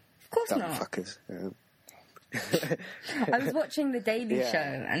Of course dumb not. fuckers. Yeah. I was watching The Daily Yeah. Show,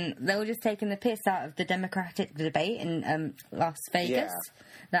 and they were just taking the piss out of the Democratic debate in Las Vegas. Yeah.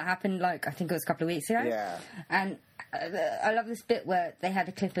 That happened, like, I think it was a couple of weeks ago. Yeah. And I love this bit where they had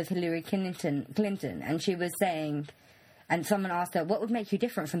a clip of Hillary Clinton, and she was saying, and someone asked her, what would make you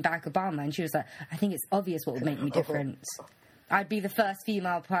different from Barack Obama? And she was like, I think it's obvious what would make me different. I'd be the first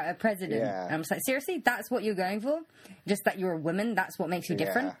female president. Yeah. And I was like, seriously? That's what you're going for? Just that you're a woman? That's what makes you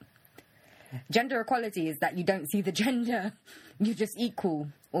different? Gender equality is that you don't see the gender. You're just equal,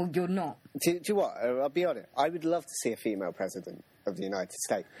 or you're not. Do you know what? I'll be honest. I would love to see a female president of the United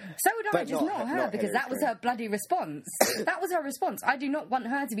States. So would I, But just not her, not because Hillary that was her bloody response. That was her response. I do not want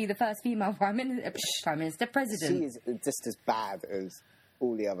her to be the first female prime minister, president. She is just as bad as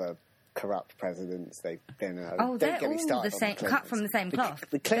all the other corrupt presidents they've been. Oh, Don't they're get me all started the on same, Clintons. cut from the same cloth.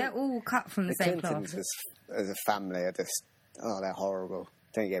 They're all cut from the same Clintons cloth. as a family are just, they're horrible.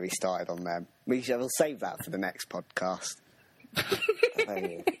 Don't get me started on them. We'll save that for the next podcast.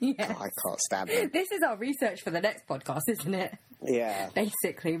 Yes. I can't stand them. This is our research for the next podcast, isn't it? Yeah.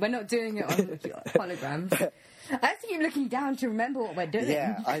 Basically, we're not doing it on holograms. I have to keep looking down to remember what we're doing.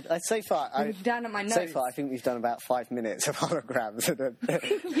 Yeah, so far... Looking down at my So notes. far, I think we've done about 5 minutes of holograms.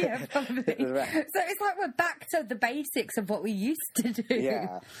 Yeah, probably. So it's like we're back to the basics of what we used to do.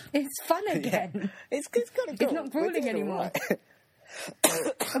 Yeah. It's fun again. Yeah. It's kind of cool. It's not grueling anymore.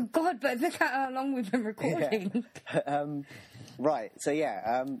 Oh, God, but look at how long we've been recording. Right, so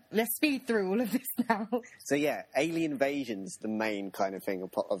Let's speed through all of this now. So alien invasion's the main kind of thing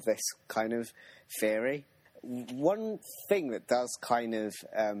of this kind of theory. One thing that does kind of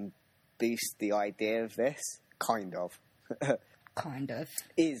boost the idea of this, kind of,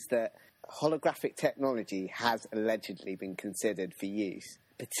 is that holographic technology has allegedly been considered for use,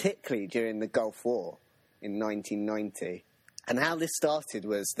 particularly during the Gulf War in 1990. And how this started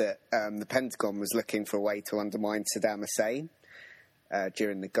was that the Pentagon was looking for a way to undermine Saddam Hussein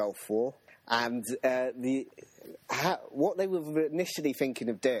during the Gulf War. And what they were initially thinking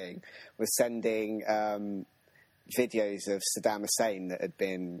of doing was sending videos of Saddam Hussein that had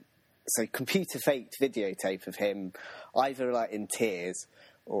been... So computer-faked videotape of him either like in tears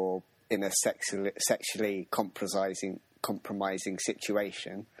or in a sexually compromising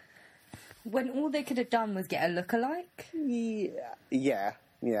situation. When all they could have done was get a look-alike? Yeah.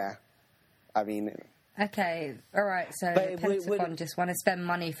 I mean... Okay, alright, so But the Pentagon just want to spend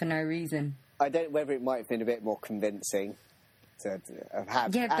money for no reason. I don't know whether it might have been a bit more convincing to have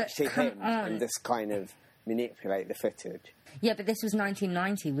had actually him and just kind of manipulate the footage. Yeah, but this was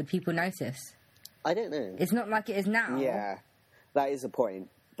 1990. Would people notice? I don't know. It's not like it is now. Yeah, that is a point.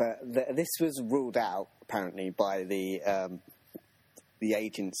 But this was ruled out, apparently, by the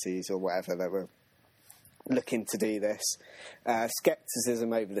agencies or whatever that were looking to do this.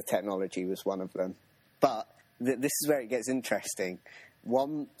 Skepticism over the technology was one of them. But this is where it gets interesting.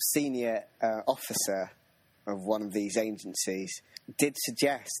 One senior officer of one of these agencies did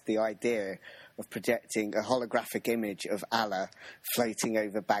suggest the idea of projecting a holographic image of Allah floating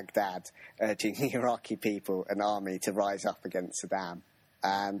over Baghdad, urging the Iraqi people and army to rise up against Saddam.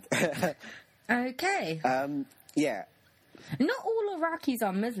 And okay. Yeah. Not all Iraqis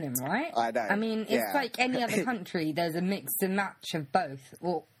are Muslim, right? I know. I mean, it's like any other country. There's a mix and match of both,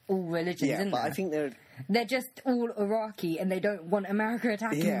 or all religions in but there. I think they're just all Iraqi, and they don't want America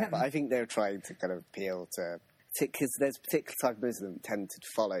attacking them. Yeah, but I think they're trying to kind of appeal to... Because there's a particular type of Muslim that tended to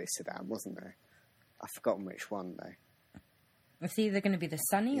follow Saddam, wasn't there? I've forgotten which one, though. It's either going to be the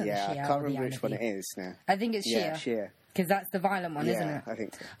Sunni or the Shia. Yeah, I can't remember which one it is now. I think it's Shia. Yeah, Shia. Because that's the violent one, isn't it? Yeah, I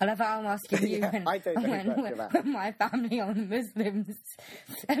think so. I love how I'm asking you Yeah, I don't know much about when my family are Muslims.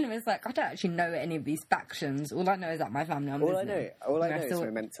 And it was like, I don't actually know any of these factions. All I know is that my family are Muslim. All I know is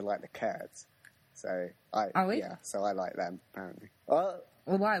we're meant to like the Kurds. So Are we? Yeah, so I like them, apparently. Well,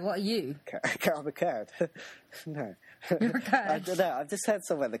 why? What are you? I'm a Kurd. No. You're a Kurd? I don't know. I've just heard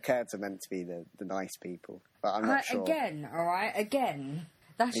somewhere the Kurds are meant to be the nice people. But I'm not sure. Again, alright? Again.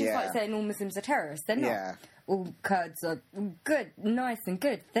 That's just like saying all Muslims are terrorists. They're not. Yeah. All Kurds are good, nice and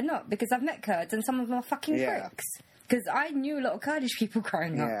good. They're not, because I've met Kurds and some of them are fucking pricks. Because I knew a lot of Kurdish people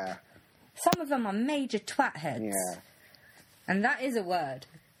growing up. Yeah. Some of them are major twat heads. Yeah. And that is a word.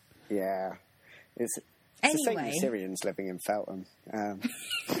 Yeah. It's the same Anyway. with Syrians living in Feltham.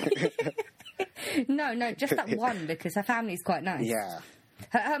 No, just that one, because her family's quite nice. Yeah.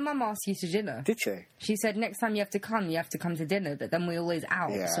 Her mum asked you to dinner. Did she? She said, next time you have to come to dinner, but then we're always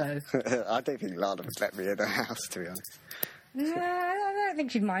out, Yeah. so... I don't think Lana would let me in her house, to be honest. No, I don't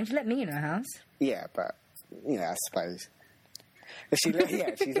think she'd mind. She'd let me in her house. Yeah, but, I suppose. If she's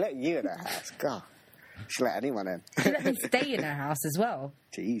letting you in her house. God. She'd let anyone in. She'd let me stay in her house as well.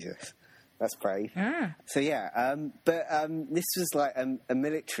 Jesus. That's brave. Ah. So yeah, but this was like a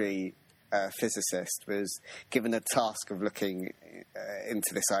military physicist was given a task of looking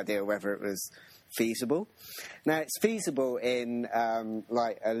into this idea whether it was feasible. Now it's feasible in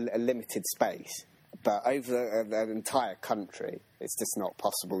like a limited space, but over an entire country, it's just not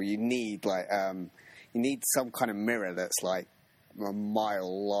possible. You need like you need some kind of mirror that's like a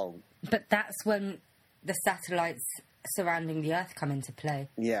mile long. But that's when the satellites surrounding the Earth come into play.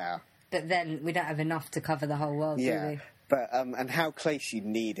 Yeah. But then we don't have enough to cover the whole world, do we? But and how close you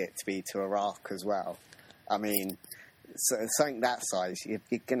need it to be to Iraq as well. I mean, something that size, you're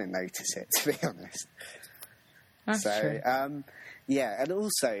going to notice it, to be honest. That's true. Yeah, and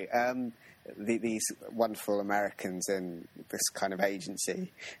also these wonderful Americans in this kind of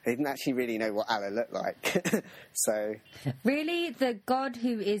agency, they didn't actually really know what Allah looked like. So really, the God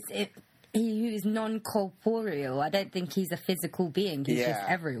who is non-corporeal, I don't think he's a physical being. He's just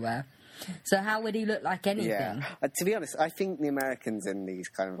everywhere. So how would he look like anything? Yeah. To be honest, I think the Americans in these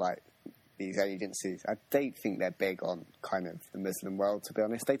kind of like these agencies, I don't think they're big on kind of the Muslim world, to be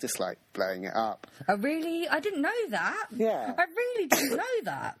honest. They just like blowing it up. Oh, really? I didn't know that. Yeah. I really didn't know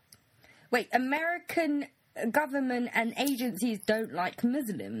that. Wait, American government and agencies don't like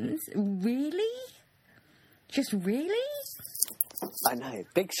Muslims? Really? Just really? I know.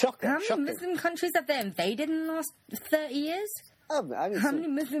 Big shocker. How many Muslim countries have they invaded in the last 30 years? I mean, how many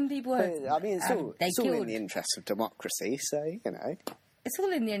Muslim people have I mean, it's all in the interest of democracy, so, you know. It's all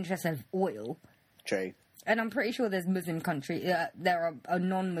in the interest of oil. True. And I'm pretty sure there's Muslim countries, there are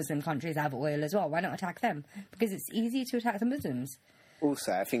non-Muslim countries that have oil as well. Why not attack them? Because it's easy to attack the Muslims.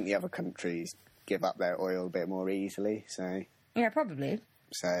 Also, I think the other countries give up their oil a bit more easily, so... Yeah, probably.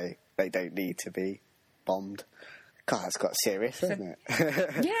 So they don't need to be bombed. God, that's got serious, isn't it?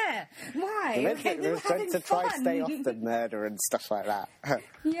 Yeah, why? We were trying to try to stay off the murder and stuff like that.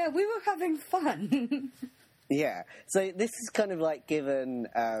 Yeah, we were having fun. Yeah, so this is kind of like given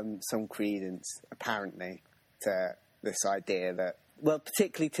some credence, apparently, to this idea that, well,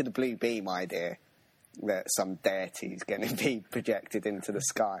 particularly to the blue beam idea, that some deity is going to be projected into the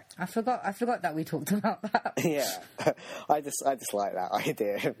sky. I forgot that we talked about that. Yeah, I just like that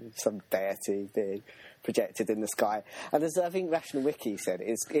idea of some deity being projected in the sky. And as I think Rational Wiki said,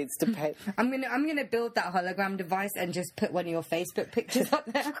 it's depend. I'm gonna build that hologram device and just put one of your Facebook pictures up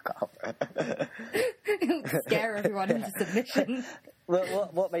there. It'll scare everyone into submission. Well,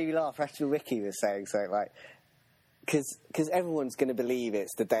 what made me laugh? Rational Wiki was saying something like, because everyone's going to believe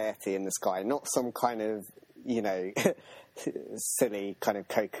it's the deity in the sky, not some kind of, you know, silly kind of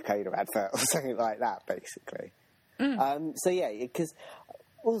Coca-Cola advert or something like that, basically. So yeah, because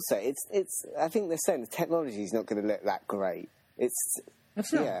also it's. I think they're saying the technology is not going to look that great. It's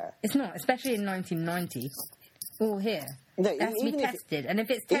not. Yeah. It's not, especially in 1990. All here. No, it has to be tested, and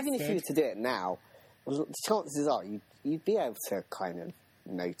if it's tested, even if you were to do it now, well, the chances are you'd be able to kind of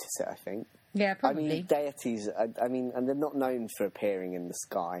notice it. I think. Yeah, probably. I mean, deities. I mean, and they're not known for appearing in the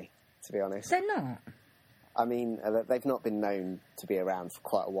sky. To be honest, they're not. I mean, they've not been known to be around for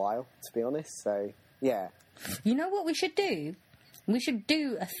quite a while. To be honest, so yeah. You know what we should do? We should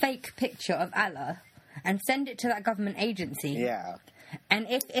do a fake picture of Allah and send it to that government agency. Yeah. And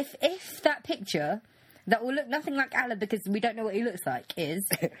if that picture, that will look nothing like Allah because we don't know what he looks like,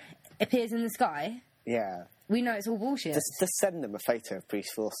 appears in the sky, yeah, we know it's all bullshit. Just send them a photo of Priest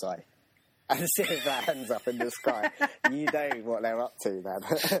Forsyth and see if that ends up in the sky. You know what they're up to then.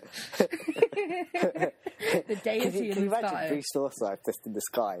 The deity in the sky. Can you imagine Priest Forsyth just in the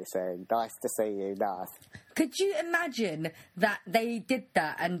sky saying, "Nice to see you, nice." Could you imagine that they did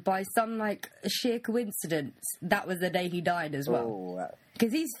that and by some, like, sheer coincidence, that was the day he died as well?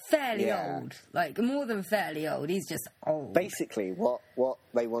 Because he's fairly old. Like, more than fairly old. He's just old. Basically, what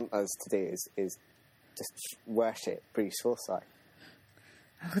they want us to do is just worship Priest Forsyth.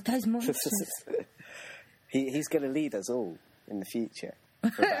 Oh, those monsters. He's going to lead us all in the future.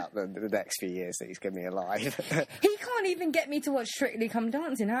 For about the next few years that he's going to be alive. He can't even get me to watch Strictly Come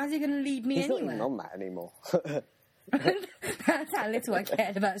Dancing. How's he going to lead me anywhere? He's not even on that anymore. That's how little I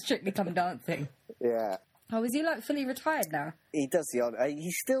cared about Strictly Come Dancing. Yeah. Oh, is he, like, fully retired now? He does the odd...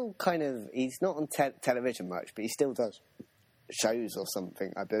 he's still kind of... He's not on television much, but he still does shows or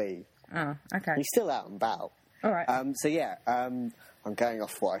something, I believe. Oh, okay. He's still out and about. All right. So, yeah, I'm going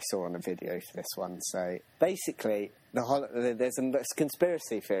off what I saw on a video for this one. So, basically, there's a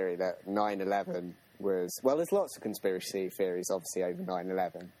conspiracy theory that 9/11 was... Well, there's lots of conspiracy theories, obviously, over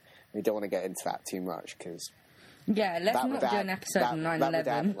 9/11. We don't want to get into that too much, because... Yeah, let's not do an episode on 9/11. That would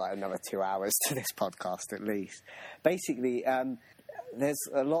add, like, another 2 hours to this podcast, at least. Basically, there's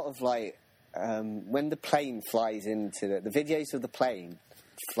a lot of, like... when the plane flies into... The videos of the plane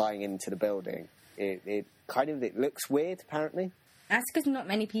flying into the building. It looks weird, apparently. That's because not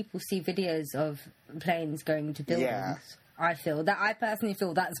many people see videos of planes going to buildings. Yeah. I personally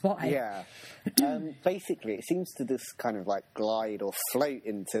feel that's why. Yeah. Basically, it seems to just kind of like glide or float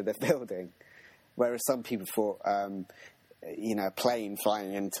into the building, whereas some people thought, a plane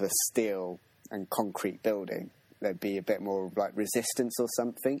flying into a steel and concrete building, there'd be a bit more like resistance or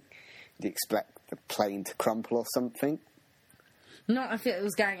something. You'd expect the plane to crumple or something. Not if it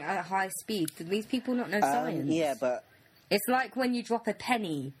was going at a high speed. Do these people not know science? Yeah, but... It's like when you drop a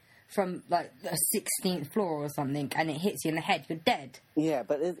penny from, like, the 16th floor or something and it hits you in the head, you're dead. Yeah,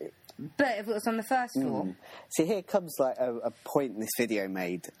 but... But if it was on the first floor... See, here comes, like, a point this video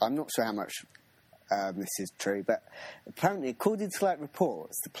made. I'm not sure how much this is true, but apparently, according to, like,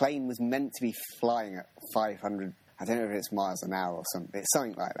 reports, the plane was meant to be flying at 500... I don't know if it's miles an hour or something. It's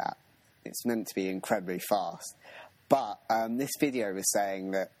something like that. It's meant to be incredibly fast. But this video was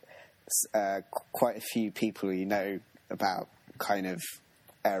saying that quite a few people about kind of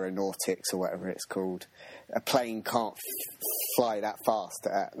aeronautics or whatever it's called, a plane can't fly that fast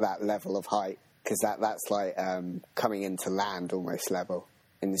at that level of height, because that's like coming into land almost level.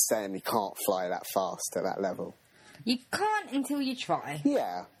 And they're saying you can't fly that fast at that level. You can't until you try.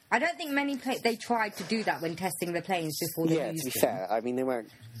 Yeah. I don't think they tried to do that when testing the planes before they used them. Yeah, to be fair, I mean, they won't...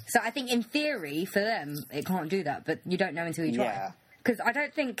 So I think in theory, for them, it can't do that, but you don't know until you try. Yeah. Because I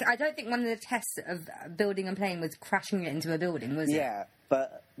don't think one of the tests of building a plane was crashing it into a building, was it? Yeah,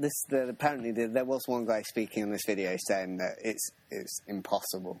 but apparently there was one guy speaking on this video saying that it's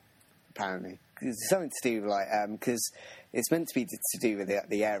impossible, apparently. It's something to do with, like, because it's meant to be to do with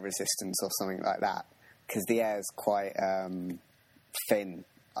the air resistance or something like that, because the air's quite thin,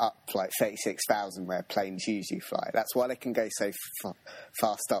 up like 36,000 where planes usually fly. That's why they can go so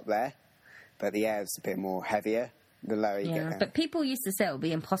fast up there, but the air's a bit more heavier the lower you get there. But people used to say it would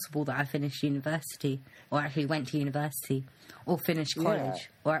be impossible that I finished university, or actually went to university, or finished college,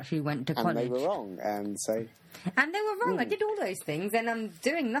 or actually went to college. And they were wrong, and they were wrong. I did all those things, and I'm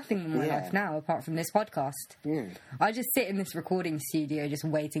doing nothing in my life now apart from this podcast. Yeah. I just sit in this recording studio just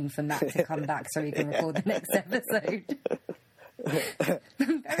waiting for Matt to come back so we can record the next episode.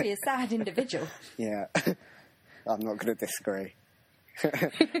 I'm very a sad individual. Yeah. I'm not going to disagree.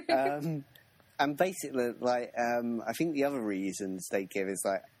 And basically, like, I think the other reasons they give is,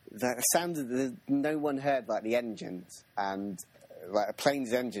 like, that sounded... No one heard, like, the engines, and, like, a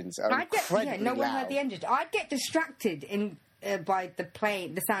plane's engines are incredibly no one loud. heard the engines. I'd get distracted by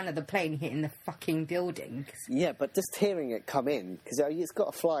the sound of the plane hitting the fucking buildings. Yeah, but just hearing it come in, because it's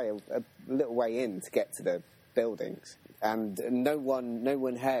got to fly a little way in to get to the buildings, and no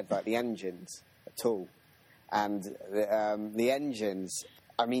one heard, like, the engines at all. And the engines...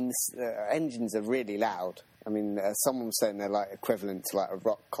 I mean, engines are really loud. I mean, someone was saying they're, like, equivalent to, like, a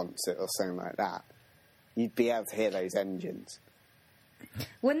rock concert or something like that. You'd be able to hear those engines.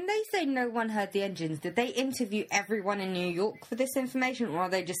 When they say no one heard the engines, did they interview everyone in New York for this information, or are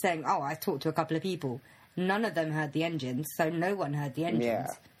they just saying, oh, I talked to a couple of people? None of them heard the engines, so no one heard the engines. Yeah.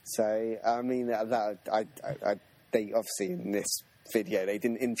 So, I mean, they obviously, in this video, they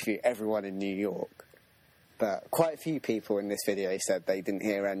didn't interview everyone in New York. But quite a few people in this video said they didn't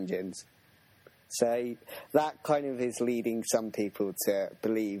hear engines. So that kind of is leading some people to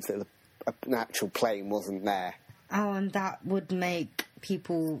believe that an actual plane wasn't there. Oh, and that would make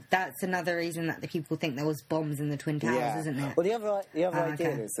people... That's another reason that the people think there was bombs in the Twin Towers, isn't it? Well, the other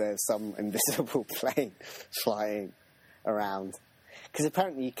idea is there's some invisible plane flying around. Because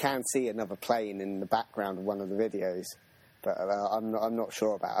apparently you can see another plane in the background of one of the videos. But I'm not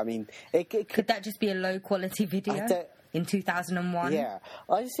sure about. I mean, could that just be a low quality video in 2001? Yeah,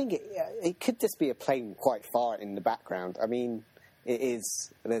 I just think it could just be a plane quite far in the background. I mean,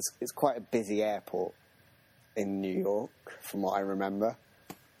 it's quite a busy airport in New York, from what I remember.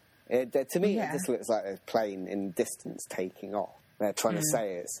 To me, it just looks like a plane in the distance taking off. They're trying to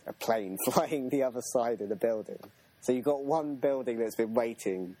say it's a plane flying the other side of the building. So you've got one building that's been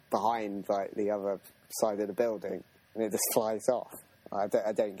waiting behind, like, the other side of the building. And it just flies off. I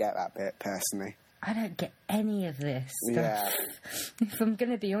don't get that bit, personally. I don't get any of this stuff. Yeah. If I'm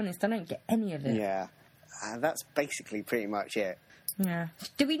going to be honest, I don't get any of it. Yeah. That's basically pretty much it. Yeah.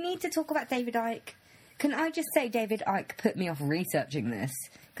 Do we need to talk about David Icke? Can I just say David Icke put me off researching this?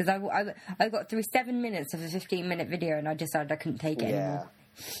 Because I got through 7 minutes of a 15-minute video and I decided I couldn't take it anymore.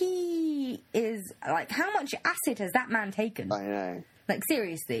 He is... Like, how much acid has that man taken? I know. Like,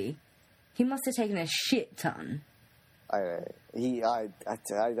 seriously. He must have taken a shit ton. I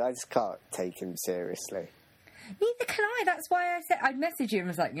just can't take him seriously. Neither can I. That's why I said I'd message you and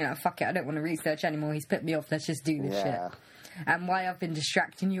was like, fuck it, I don't want to research anymore. He's put me off. Let's just do this shit. and why I've been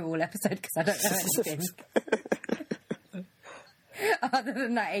distracting you all episode because I don't know anything. Other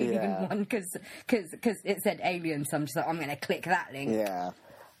than that alien one, because it said alien, so I'm just like, I'm going to click that link. Yeah.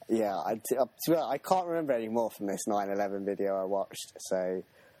 I can't remember any more from this 9/11 video I watched, so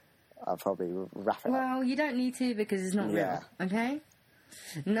I'll probably wrap it up. Well, you don't need to because it's not real, okay?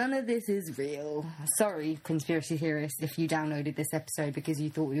 None of this is real. Sorry, conspiracy theorists, if you downloaded this episode because you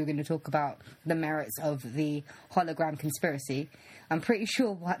thought we were going to talk about the merits of the Hologram Conspiracy. I'm pretty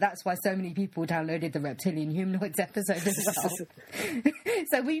sure that's why so many people downloaded the Reptilian Humanoids episode as well.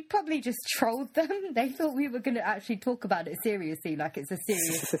 So we probably just trolled them. They thought we were going to actually talk about it seriously, like it's a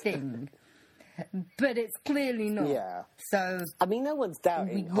serious thing. But it's clearly not. Yeah. So, I mean, no one's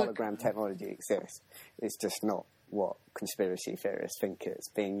doubting hologram technology exists. It's just not what conspiracy theorists think it's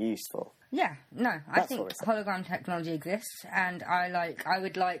being used for. Yeah, no, I think hologram technology exists, and I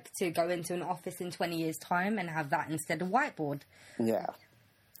would like to go into an office in 20 years' time and have that instead of whiteboard. Yeah.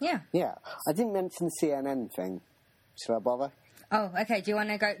 Yeah. Yeah. I didn't mention the CNN thing. Should I bother? Oh, okay. Do you want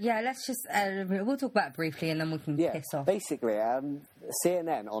to go? Yeah, let's just... we'll talk about it briefly and then we can piss off. Basically,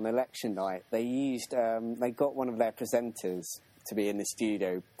 CNN on election night, they used... they got one of their presenters to be in the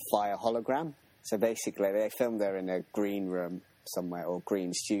studio via hologram. So basically, they filmed her in a green room somewhere, or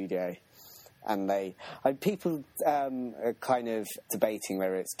green studio. And people are kind of debating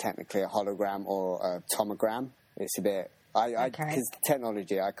whether it's technically a hologram or a tomogram. It's a bit... Because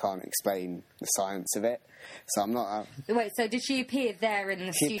technology, I can't explain the science of it. So I'm not... Wait, so did she appear there in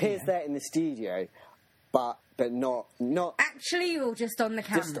the studio? She appears there in the studio, but not... Actually, or just on the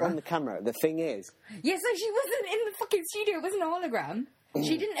camera? Just on the camera. The thing is... Yeah, so she wasn't in the fucking studio. It wasn't a hologram.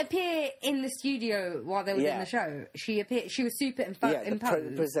 She didn't appear in the studio while they were doing the show. She appeared. She was superimposed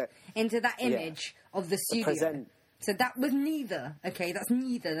into that image of the studio. So that was neither. Okay, that's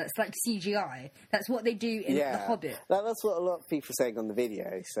neither. That's like CGI. That's what they do in The Hobbit. That's what a lot of people are saying on the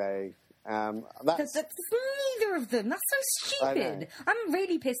video. So that's neither of them. That's so stupid. I'm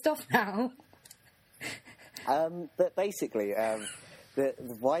really pissed off now. But basically,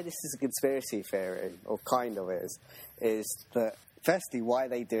 why this is a conspiracy theory, or kind of is that. Firstly, why are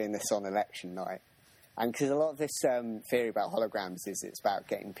they doing this on election night? And because a lot of this theory about holograms is it's about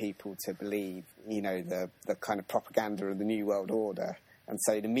getting people to believe, the kind of propaganda of the New World Order. And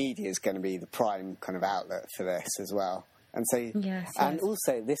so the media is going to be the prime kind of outlet for this as well. And so,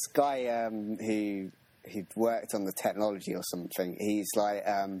 also this guy who worked on the technology or something, he's like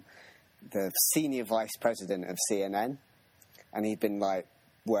the senior vice president of CNN. And he'd been like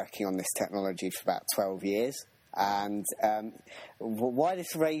working on this technology for about 12 years. And why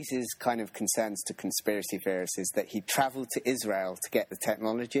this raises kind of concerns to conspiracy theorists is that he travelled to Israel to get the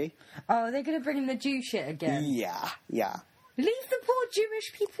technology. Oh, they're going to bring in the Jew shit again? Yeah. Leave the poor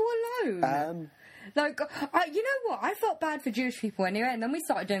Jewish people alone. You know what? I felt bad for Jewish people anyway, and then we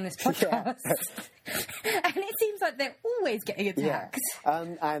started doing this podcast. And it seems like they're always getting attacked.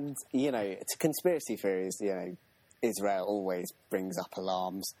 And, to conspiracy theories, Israel always brings up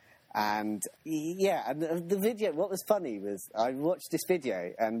alarms. And and the video, what was funny was I watched this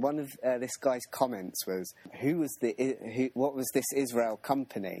video and one of this guy's comments was, what was this Israel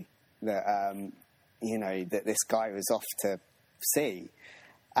company that, that this guy was off to see?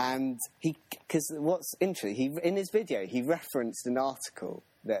 And because what's interesting, in his video, he referenced an article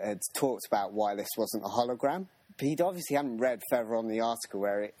that had talked about why this wasn't a hologram. But he obviously hadn't read further on the article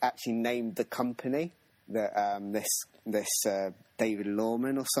where it actually named the company that this David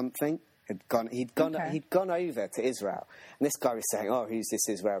Lawman or something he'd gone over to Israel, and this guy was saying, "Oh, who's this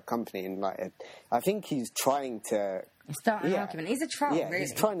Israel company?" And I think he's trying to start an argument. He's a troll, really.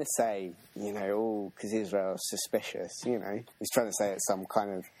 He's trying to say, because Israel's suspicious. He's trying to say it's some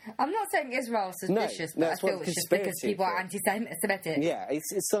kind of. I'm not saying Israel's suspicious, but I feel it's just because people are anti-Semitic. Yeah,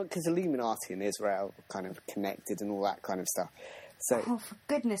 it's because Illuminati and Israel are kind of connected and all that kind of stuff. So, for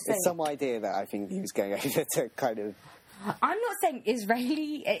goodness sake. It's some idea that I think he was going over to kind of... I'm not saying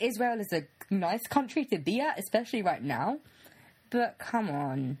Israel is a nice country to be at, especially right now, but come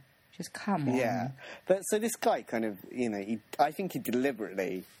on. Just come on. Yeah. But so this guy kind of, I think he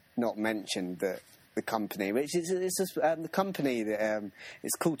deliberately not mentioned the company, which is the company that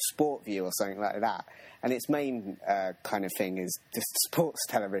it's called Sportview or something like that. And its main kind of thing is just sports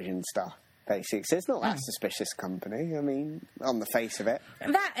television stuff. Basically, so it's not that suspicious company. I mean, on the face of it,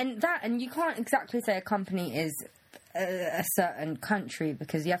 and you can't exactly say a company is a certain country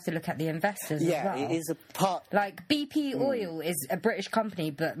because you have to look at the investors. Yeah, as well. It is a part. Like BP Oil is a British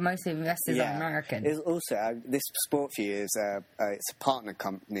company, but most of the investors are American. It's also this Sportview is it's a partner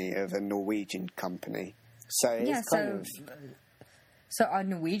company of a Norwegian company. So it's So are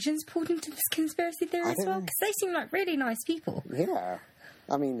Norwegians pulled into this conspiracy theory as don't well? know. Because they seem like really nice people. Yeah.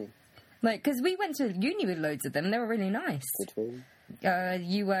 I mean, Like, because we went to uni with loads of them. They were really nice. did we?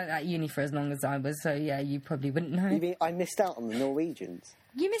 You weren't at uni for as long as I was, so yeah, you probably wouldn't know. You mean I missed out on the Norwegians?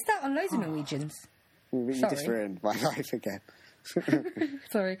 You missed out on loads of Norwegians. You Sorry. just ruined my life again.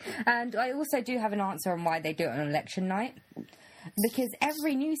 Sorry. And I also do have an answer on why they do it on election night. Because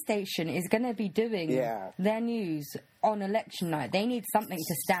every news station is going to be doing Yeah. their news on election night. They need something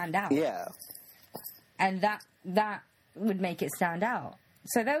to stand out. Yeah. And that would make it stand out.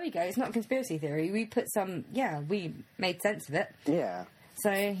 So there we go. It's not conspiracy theory. We put we made sense of it. Yeah.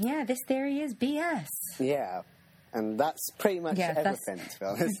 So, yeah, this theory is BS. Yeah. And that's pretty much everything, to be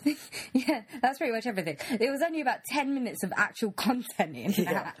honest. Yeah, that's pretty much everything. It was only about 10 minutes of actual content in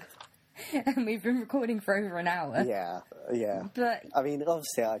that. And we've been recording for over an hour. Yeah. Yeah. But I mean,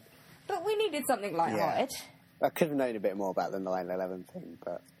 obviously, but we needed something lighthearted. I could have known a bit more about the 9/11 thing,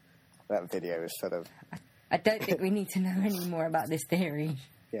 but that video was sort of... I don't think we need to know any more about this theory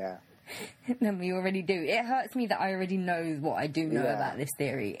Yeah. than we already do. It hurts me that I already know what I do know about this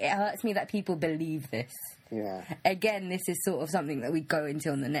theory. It hurts me that people believe this. Yeah. Again, this is sort of something that we go into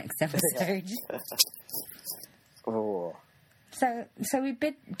on the next episode. Oh. So we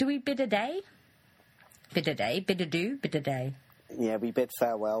bid. Do we bid a day? Bid a day. Bid a do. Bid a day. Yeah, we bid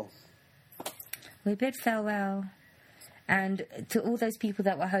farewell. We bid farewell. And to all those people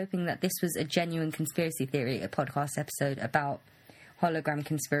that were hoping that this was a genuine conspiracy theory, a podcast episode about Hologram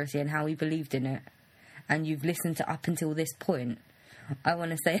Conspiracy and how we believed in it, and you've listened to up until this point, I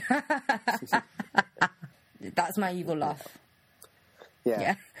want to say, that's my evil laugh.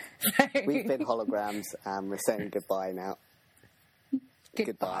 Yeah. So, We've been holograms, and we're saying goodbye now.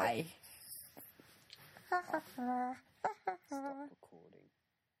 goodbye. Stop recording.